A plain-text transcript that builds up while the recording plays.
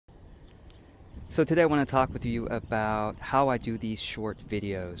So today I want to talk with you about how I do these short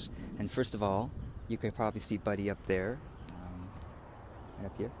videos. And first of all, you can probably see Buddy up there, right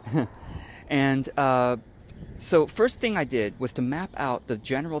up here. And so first thing I did was to map out the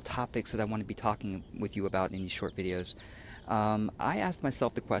general topics that I want to be talking with you about in these short videos. I asked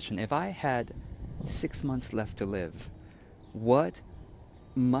myself the question, if I had 6 months left to live, what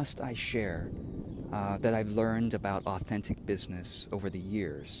must I share that I've learned about authentic business over the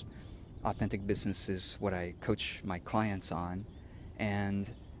years? Authentic business is what I coach my clients on,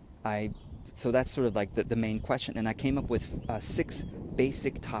 and so that's sort of like the main question. And I came up with 6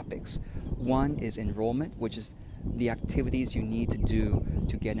 basic topics. One is enrollment, which is the activities you need to do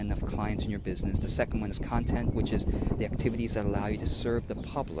to get enough clients in your business. The second one is content, which is the activities that allow you to serve the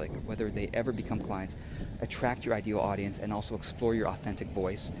public, whether they ever become clients, attract your ideal audience, and also explore your authentic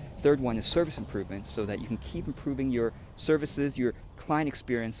voice. Third one is service improvement, so that you can keep improving your services, your client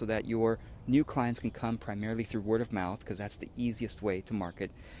experience, so that your new clients can come primarily through word of mouth, because that's the easiest way to market,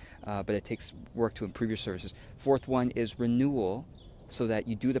 but it takes work to improve your services. Fourth one is renewal, so that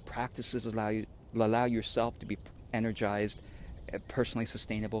you do the practices allow yourself to be energized, personally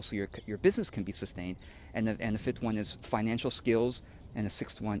sustainable, so your business can be sustained. And the fifth one is financial skills, and the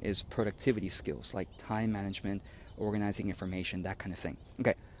sixth one is productivity skills, like time management, organizing information, that kind of thing.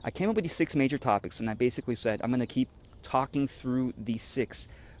 Okay, I came up with these 6 major topics, and I basically said I'm going to keep talking through these 6,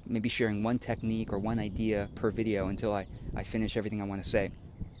 maybe sharing one technique or one idea per video until I finish everything I want to say.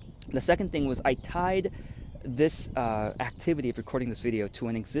 The second thing was I tied this activity of recording this video to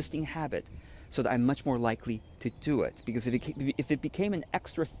an existing habit, so that I'm much more likely to do it. Because if it became an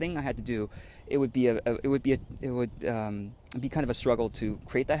extra thing I had to do, it would be kind of a struggle to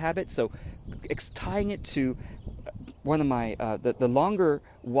create that habit. So tying it to one of my the longer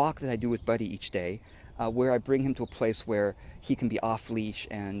walk that I do with Buddy each day, where I bring him to a place where he can be off leash,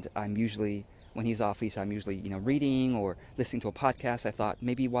 and when he's off leash, I'm usually reading or listening to a podcast. I thought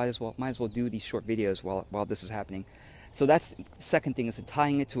maybe might as well do these short videos while this is happening. So that's the second thing, is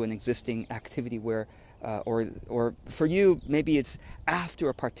tying it to an existing activity where, or for you, maybe it's after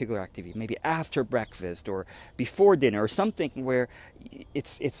a particular activity, maybe after breakfast or before dinner or something where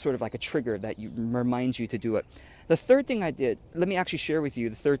it's sort of like a trigger that reminds you to do it. The third thing I did, let me actually share with you,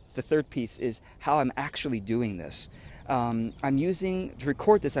 the third piece is how I'm actually doing this. To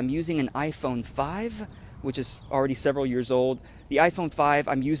record this, I'm using an iPhone 5, which is already several years old. The iPhone 5,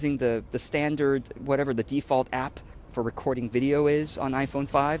 I'm using the standard, whatever the default app for recording video is on iPhone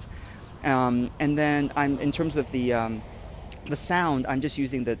 5. And then in terms of the sound, I'm just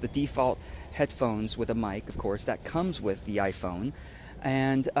using the default headphones with a mic, of course, that comes with the iPhone.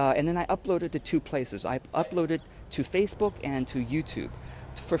 And then I uploaded to 2 places. I uploaded to Facebook and to YouTube.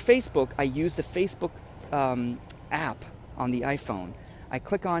 For Facebook, I use the Facebook app on the iPhone. I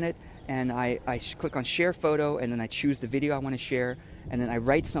click on it, and I click on share photo, and then I choose the video I want to share, and then I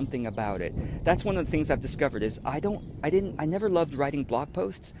write something about it. That's one of the things I've discovered is I never loved writing blog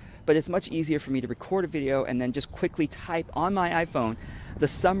posts, but it's much easier for me to record a video and then just quickly type on my iPhone the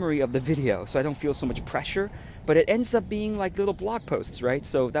summary of the video, so I don't feel so much pressure, but it ends up being like little blog posts, right?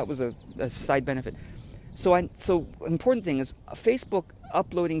 So that was a side benefit. So important thing is Facebook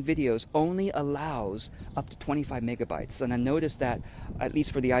uploading videos only allows up to 25 megabytes. And I noticed that, at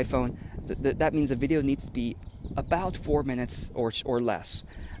least for the iPhone, that means the video needs to be about 4 minutes or less.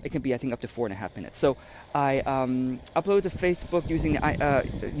 It can be, I think, up to 4.5 minutes. So I uploaded to Facebook using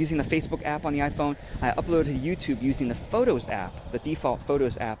the Facebook app on the iPhone. I uploaded to YouTube using the Photos app, the default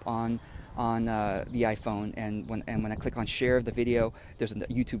Photos app on the iPhone, and when I click on share the video, there's a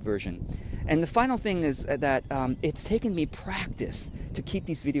YouTube version. And the final thing is that it's taken me practice to keep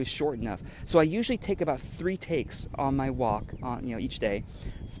these videos short enough. So I usually take about 3 takes on my walk each day.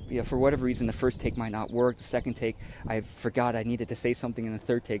 For whatever reason, the first take might not work. The second take, I forgot I needed to say something, and the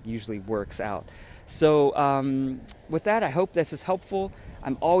third take usually works out. So with that, I hope this is helpful.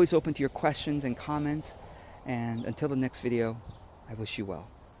 I'm always open to your questions and comments. And until the next video, I wish you well.